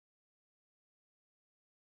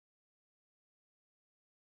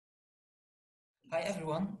Hi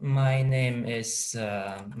everyone, my name is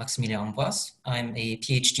Maximilian Ambroise. I'm a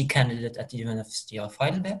PhD candidate at the University of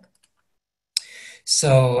Heidelberg.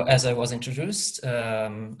 So as I was introduced,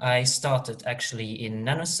 I started actually in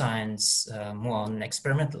nanoscience, more on an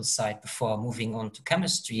experimental side before moving on to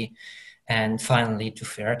chemistry and finally to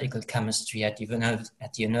theoretical chemistry at the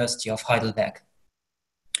University of Heidelberg.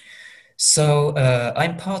 So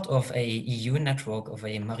I'm part of a EU network of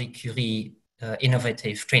a Marie Curie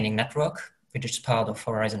innovative training network, which is part of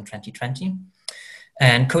Horizon 2020.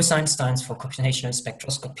 And CoScience stands for Computational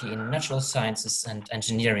Spectroscopy in Natural Sciences and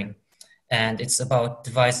Engineering. And it's about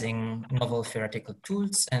devising novel theoretical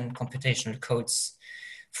tools and computational codes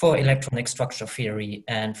for electronic structure theory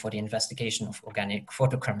and for the investigation of organic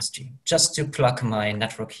photochemistry. Just to plug my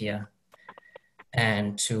network here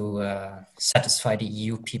and to satisfy the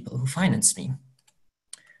EU people who finance me.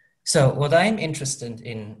 So what I'm interested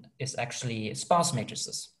in is actually sparse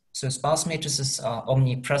matrices. So sparse matrices are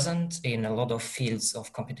omnipresent in a lot of fields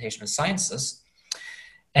of computational sciences.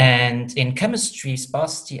 And in chemistry,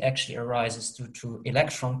 sparsity actually arises due to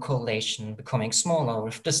electron correlation becoming smaller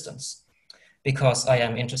with distance. Because I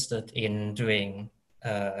am interested in doing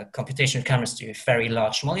computational chemistry with very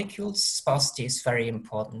large molecules, sparsity is very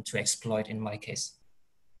important to exploit in my case.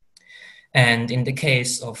 And in the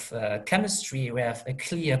case of chemistry, we have a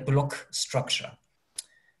clear block structure.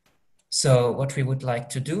 So what we would like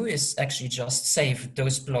to do is actually just save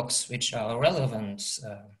those blocks which are relevant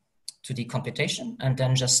to the computation and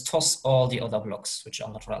then just toss all the other blocks which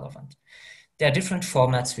are not relevant. There are different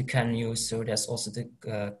formats we can use. So there's also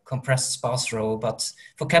the compressed sparse row, but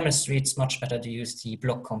for chemistry, it's much better to use the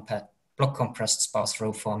block compressed sparse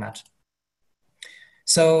row format.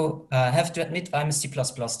 So I have to admit, I'm a C++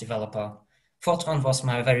 developer. Fortran was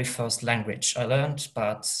my very first language I learned,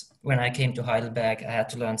 but when I came to Heidelberg, I had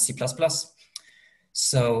to learn C++.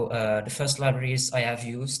 So the first libraries I have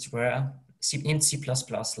used were in C++,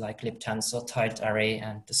 like libtensor, tiled array,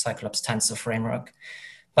 and the Cyclops tensor framework.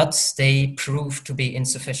 But they proved to be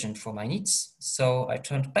insufficient for my needs. So I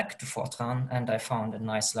turned back to Fortran and I found a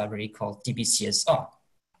nice library called DBCSR.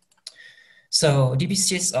 So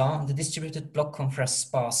DBCSR, the distributed block compressed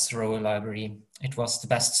sparse row library, it was the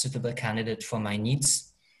best suitable candidate for my needs.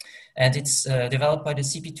 And it's developed by the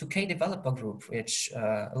CP2K developer group, which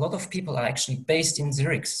a lot of people are actually based in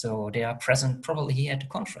Zurich. So they are present probably here at the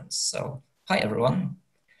conference. So hi, everyone.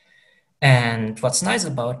 And what's nice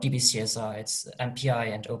about DBCSR, it's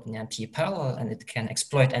MPI and OpenMP parallel, and it can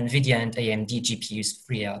exploit NVIDIA and AMD GPUs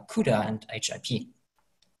via CUDA and HIP.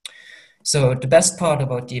 So the best part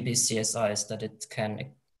about DBCSR is that it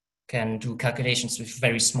can do calculations with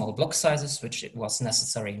very small block sizes, which it was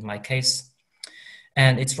necessary in my case.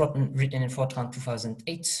 And it's written in Fortran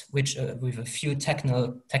 2008, which with a few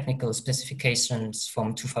technical specifications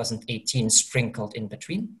from 2018 sprinkled in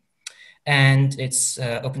between. And it's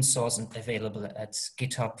open source and available at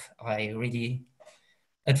GitHub. I really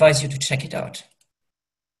advise you to check it out.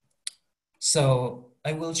 So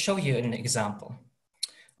I will show you an example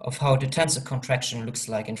of how the tensor contraction looks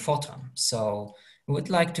like in Fortran. So we would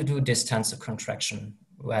like to do this tensor contraction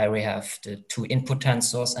where we have the two input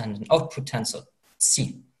tensors and an output tensor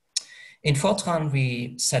C. In Fortran,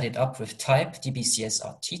 we set it up with type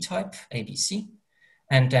DBCSR T-type ABC.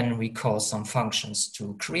 And then we call some functions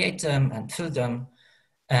to create them and fill them.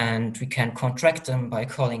 And we can contract them by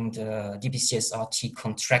calling the DBCSR-T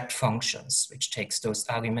contract functions, which takes those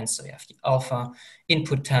arguments. So we have the alpha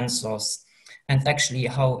input tensors. And actually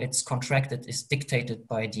how it's contracted is dictated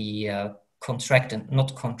by the contract and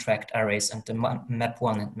not contract arrays and the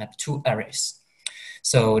map1 and map2 arrays.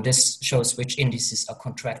 So this shows which indices are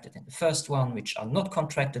contracted in the first one, which are not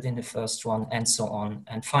contracted in the first one, and so on.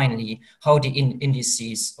 And finally, how the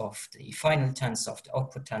indices of the final tensor of the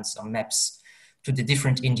output tensor maps to the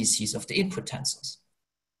different indices of the input tensors.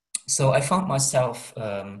 So I found myself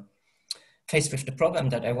faced with the problem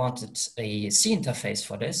that I wanted a C interface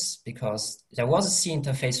for this, because there was a C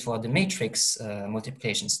interface for the matrix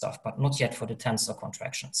multiplication stuff, but not yet for the tensor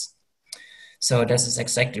contractions. So this is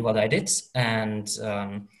exactly what I did. And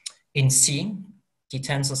in C, the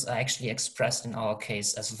tensors are actually expressed in our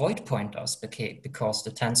case as void pointers because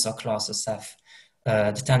the tensor classes have,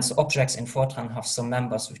 the tensor objects in Fortran have some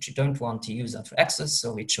members which you don't want the user to access.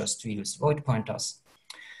 So we chose to use void pointers.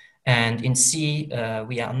 And in C,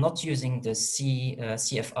 we are not using the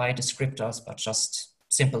CFI descriptors, but just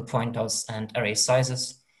simple pointers and array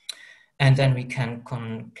sizes. And then we can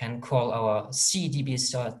call our C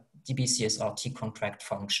DBCSR-T contract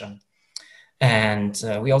function. And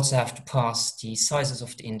we also have to pass the sizes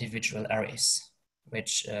of the individual arrays,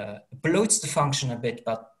 which bloats the function a bit,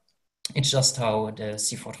 but it's just how the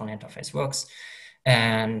C Fortran interface works.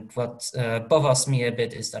 And what bothers me a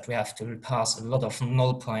bit is that we have to pass a lot of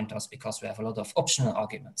null pointers because we have a lot of optional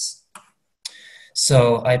arguments.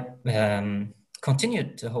 So I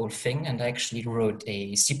continued the whole thing and I actually wrote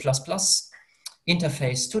a C++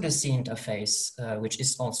 interface to the C interface, which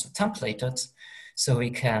is also templated. So we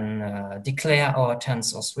can declare our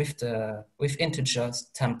tensors with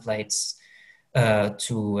integers templates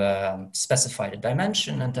to specify the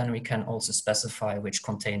dimension, and then we can also specify which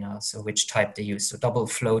container, so which type they use, so double,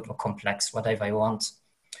 float, or complex, whatever I want.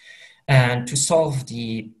 And to solve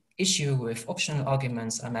the issue with optional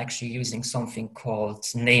arguments, I'm actually using something called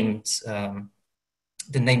the named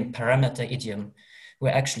parameter idiom,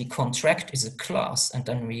 where actually contract is a class, and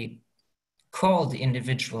then we call the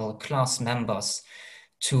individual class members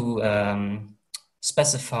to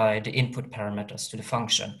specify the input parameters to the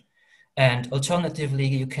function. And alternatively,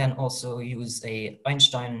 you can also use a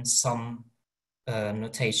Einstein sum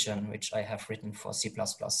notation, which I have written for C++.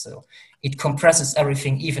 So it compresses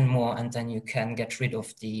everything even more, and then you can get rid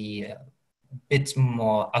of the bit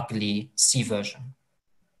more ugly C version.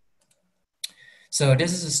 So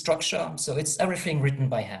this is a structure. So it's everything written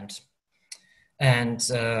by hand. And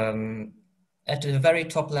at the very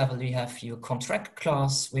top level, you have your contract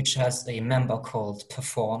class, which has a member called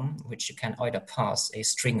perform, which you can either pass a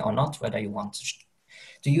string or not, whether you want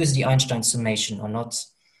to use the Einstein summation or not.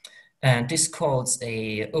 And this calls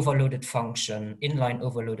a overloaded function, inline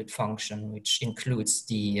overloaded function, which includes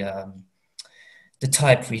the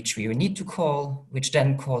type which we need to call, which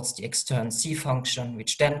then calls the extern C function,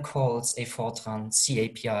 which then calls a Fortran C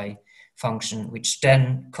API function, which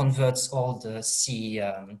then converts all the C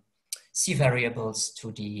variables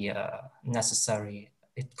to the necessary,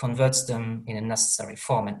 it converts them in a necessary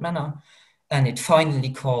form and manner, and it finally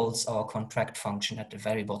calls our contract function at the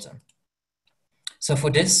very bottom. So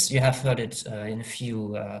for this, you have heard it in a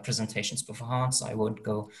few presentations beforehand, so I won't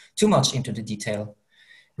go too much into the detail.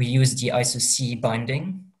 We use the ISO-C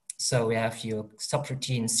binding. So we have your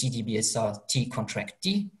subroutine CDBSR T contract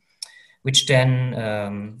D, which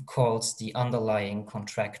then calls the underlying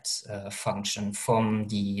contract function from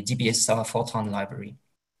the DBSR Fortran library.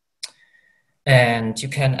 And you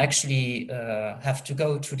can actually have to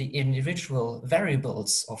go to the individual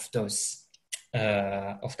variables of those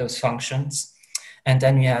functions. And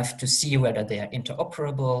then you have to see whether they are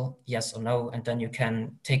interoperable, yes or no. And then you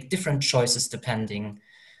can take different choices depending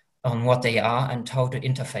on what they are and how to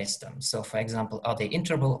interface them. So for example, are they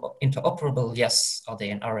interoperable? Yes. Are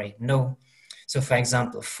they an array? No. So for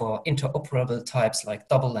example, for interoperable types like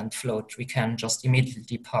double and float, we can just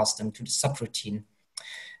immediately pass them to the subroutine.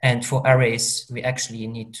 And for arrays, we actually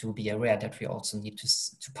need to be aware that we also need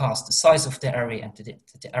to pass the size of the array, and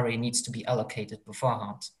the array needs to be allocated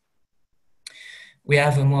beforehand. We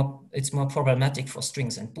have it's more problematic for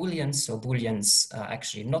strings and booleans. So booleans are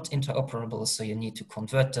actually not interoperable, so you need to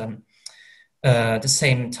convert them. The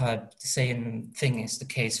same thing is the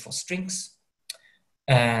case for strings.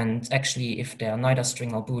 And actually, if they are neither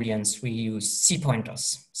string or booleans, we use C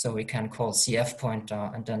pointers. So we can call CF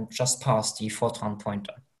pointer and then just pass the Fortran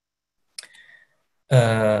pointer.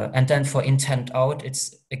 And then for intent out,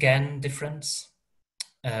 it's again different.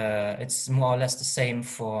 It's more or less the same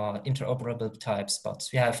for interoperable types, but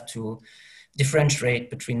we have to differentiate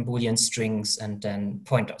between Boolean strings and then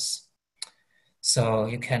pointers. So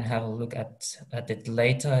you can have a look at it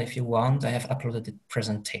later if you want. I have uploaded the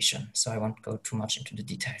presentation, so I won't go too much into the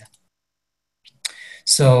detail.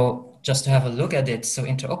 So just to have a look at it, so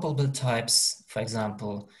interoperable types, for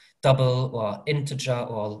example, double or integer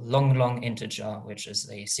or long integer, which is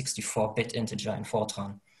a 64-bit integer in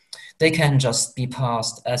Fortran, they can just be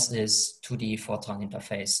passed as is to the Fortran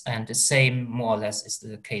interface. And the same, more or less, is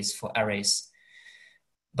the case for arrays.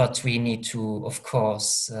 But we need to, of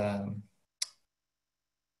course,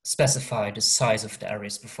 specify the size of the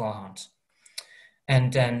arrays beforehand.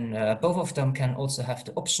 And then both of them can also have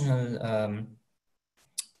the optional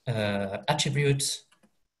attribute.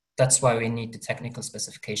 That's why we need the technical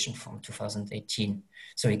specification from 2018,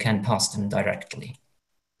 so we can pass them directly.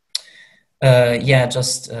 Yeah,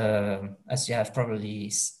 just as you have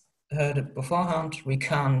probably heard it beforehand, we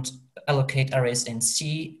can't allocate arrays in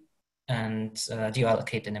C and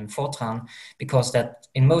deallocate them in Fortran, because that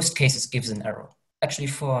in most cases gives an error. Actually,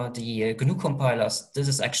 for the GNU compilers, this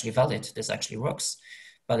is actually valid, this actually works,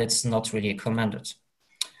 but it's not really recommended.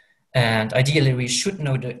 And ideally, we should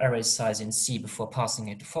know the array size in C before passing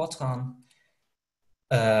it to Fortran.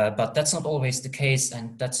 But that's not always the case,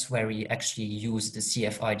 and that's where we actually use the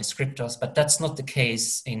CFI descriptors, but that's not the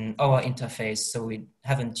case in our interface, so we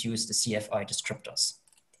haven't used the CFI descriptors.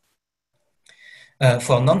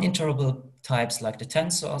 For non-interoperable types like the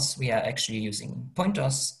tensors, we are actually using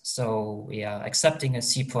pointers. So we are accepting a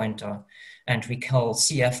C pointer and we call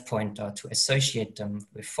CF pointer to associate them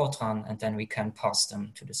with Fortran, and then we can pass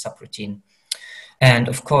them to the subroutine. And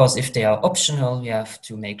of course, if they are optional, we have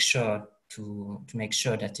to make sure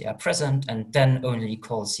that they are present and then only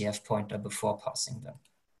call CF pointer before passing them.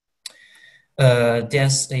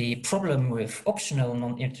 There's a problem with optional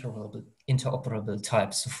non-interoperable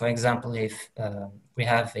types. So for example, if we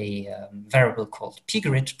have a variable called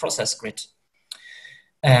pgrid, process grid,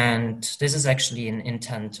 and this is actually an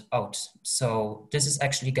intent out. So this is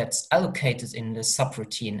actually gets allocated in the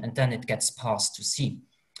subroutine and then it gets passed to C.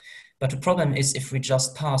 But the problem is if we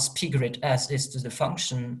just pass pgrid as is to the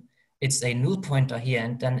function, it's a null pointer here,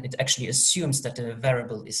 and then it actually assumes that the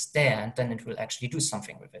variable is there, and then it will actually do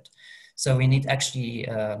something with it. So we need actually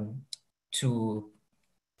to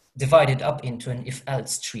divide it up into an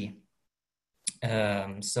if-else tree.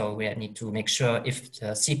 So we need to make sure if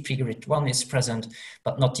the C pgrid 1 is present,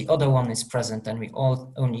 but not the other one is present, then we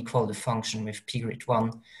only call the function with pgrid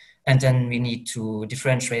 1, and then we need to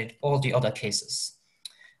differentiate all the other cases.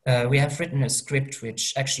 We have written a script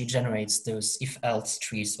which actually generates those if-else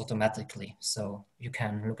trees automatically. So you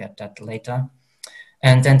can look at that later.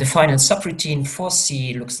 And then the final subroutine for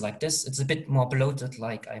C looks like this. It's a bit more bloated,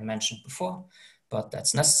 like I mentioned before, but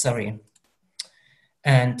that's necessary.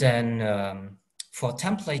 And then for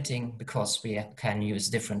templating, because we can use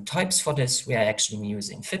different types for this, we are actually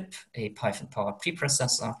using FIP, a Python-powered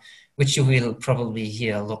preprocessor, which you will probably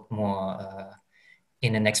hear a lot more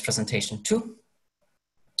in the next presentation too.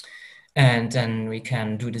 And then we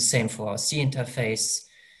can do the same for our C interface.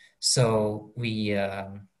 So we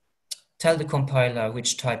tell the compiler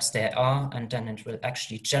which types there are, and then it will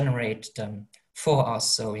actually generate them for us.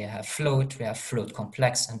 So we have float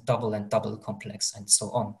complex, and double complex, and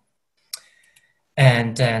so on.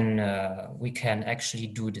 And then we can actually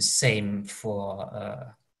do the same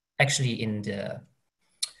for actually in the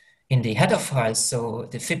header file. So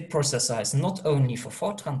the FIP processor is not only for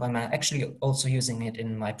Fortran, but I'm actually also using it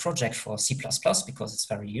in my project for C++ because it's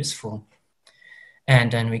very useful.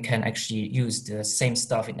 And then we can actually use the same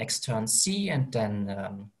stuff in extern C and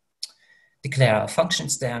then declare our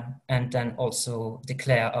functions there, and then also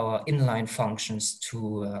declare our inline functions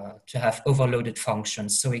to have overloaded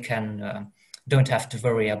functions, so we can don't have to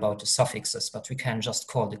worry about the suffixes, but we can just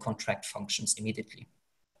call the contract functions immediately.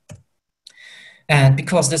 And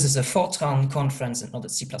because this is a Fortran conference and not a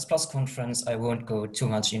C++ conference, I won't go too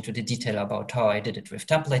much into the detail about how I did it with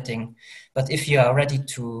templating. But if you are ready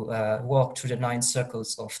to walk through the 9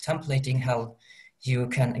 circles of templating hell, you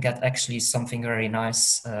can get actually something very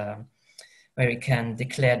nice where we can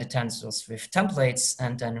declare the tensors with templates,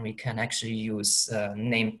 and then we can actually use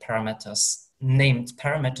named parameter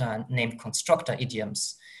and named constructor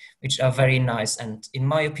idioms, which are very nice and, in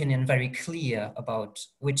my opinion, very clear about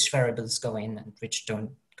which variables go in and which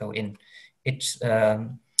don't go in. It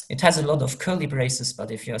has a lot of curly braces,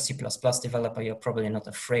 but if you're a C++ developer, you're probably not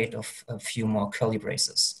afraid of a few more curly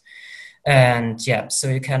braces. And yeah, so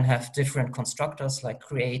you can have different constructors like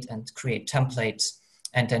create and create templates,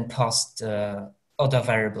 and then pass the other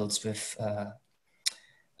variables with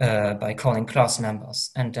by calling class members.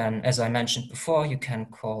 And then, as I mentioned before, you can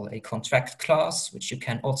call a contract class, which you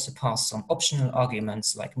can also pass some optional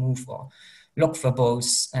arguments like move or lock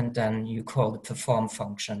verbose, and then you call the perform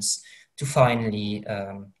functions to finally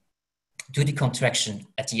do the contraction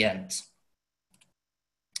at the end.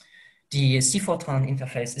 The C Fortran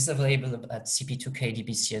interface is available at CP2K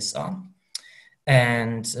DBCSR,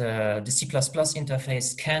 and the C++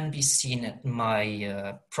 interface can be seen at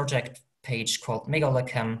my project page called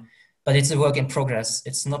Megalacam, but it's a work in progress.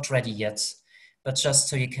 It's not ready yet, but just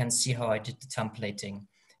so you can see how I did the templating.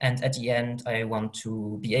 And at the end, I want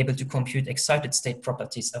to be able to compute excited state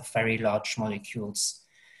properties of very large molecules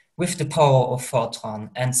with the power of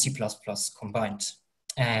Fortran and C++ combined.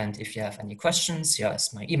 And if you have any questions, here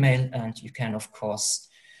is my email, and you can, of course,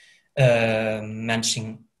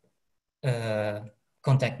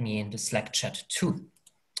 contact me in the Slack chat too.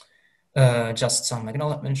 Just some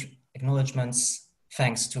acknowledgements.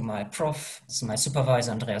 Thanks to my prof, my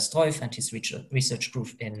supervisor Andreas Dreuf and his research group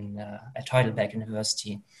at Heidelberg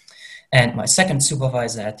University, and my second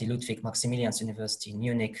supervisor at the Ludwig-Maximilians University in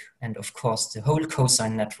Munich, and of course the whole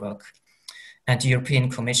cosine network, and the European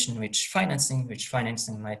Commission, which financing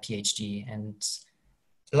my PhD, and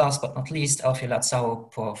last but not least, Alfio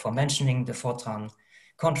Lazzaro for mentioning the Fortran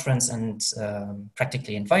conference and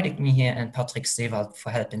practically invited me here, and Patrick Sewald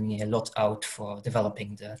for helping me a lot out for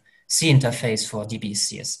developing the C interface for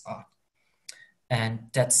DBCSR. And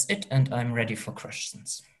that's it, and I'm ready for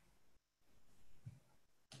questions.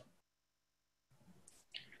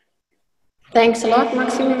 Thanks a lot,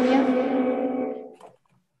 Maximilian.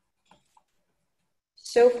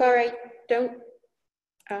 So far, I don't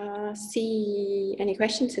see any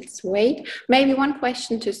questions. Let's wait. Maybe one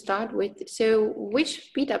question to start with. So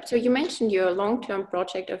which speedup, so you mentioned your long-term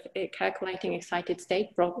project of calculating excited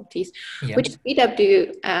state properties. Yeah. Which speedup do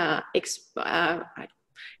you are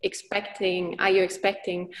you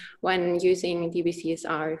expecting when using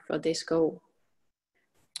DBCSR for this goal?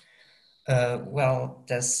 Well,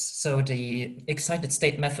 the excited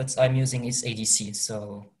state methods I'm using is ADC,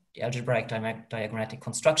 so the algebraic diagrammatic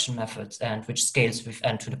construction method, and which scales with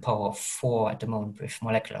n to the power of 4 at the moment with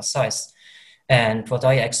molecular size. And what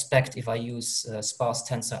I expect, if I use sparse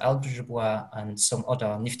tensor algebra and some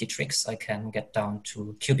other nifty tricks, I can get down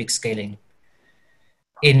to cubic scaling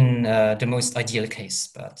in the most ideal case.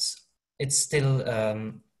 But it's still,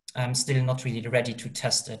 I'm still not really ready to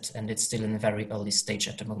test it, and it's still in a very early stage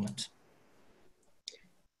at the moment.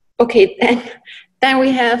 Okay, then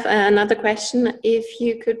we have another question. If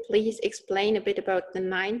you could please explain a bit about the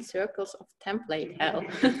 9 circles of template hell.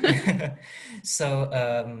 So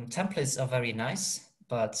templates are very nice,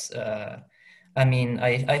 but I mean,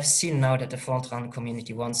 I've seen now that the Fortran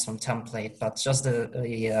community wants some template, but just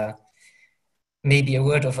maybe a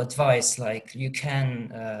word of advice, like you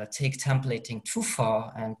can take templating too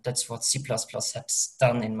far, and that's what C++ has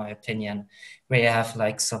done, in my opinion, where you have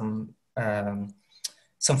like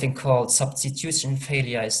something called substitution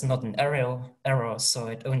failure is not an error, so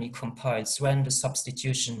it only compiles when the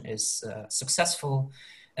substitution is successful,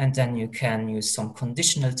 and then you can use some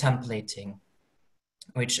conditional templating,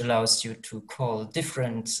 which allows you to call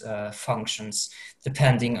different functions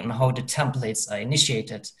depending on how the templates are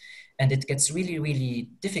initiated. And it gets really, really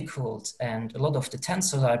difficult. And a lot of the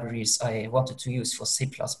tensor libraries I wanted to use for C++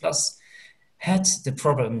 had the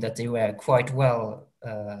problem that they were quite well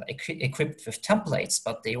equipped with templates,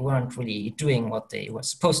 but they weren't really doing what they were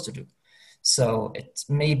supposed to do. So it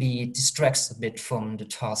maybe distracts a bit from the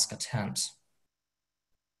task at hand.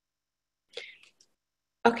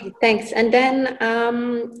 Okay, thanks. And then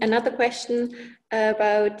another question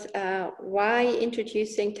about why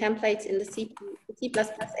introducing templates in the C++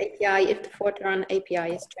 API if the Fortran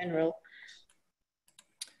API is general,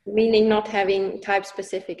 meaning not having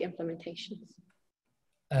type-specific implementations.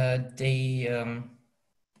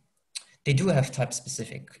 They do have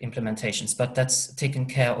type-specific implementations, but that's taken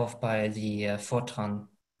care of by the Fortran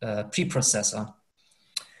preprocessor.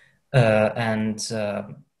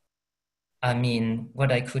 I mean,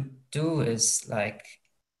 what I could do is, like,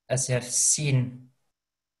 as you have seen,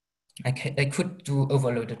 I could do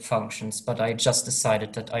overloaded functions, but I just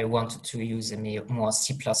decided that I wanted to use a more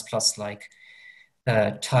C++-like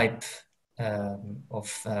type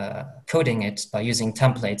of coding it by using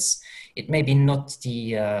templates. It may be not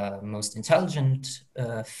the most intelligent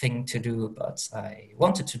thing to do, but I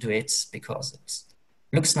wanted to do it because it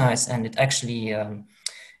looks nice, and it actually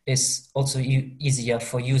is also easier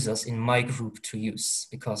for users in my group to use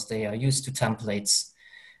because they are used to templates,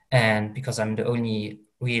 and because I'm the only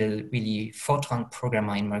really Fortran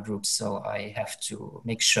programmer in my group, so I have to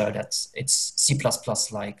make sure that it's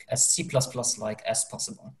C++-like as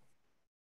possible.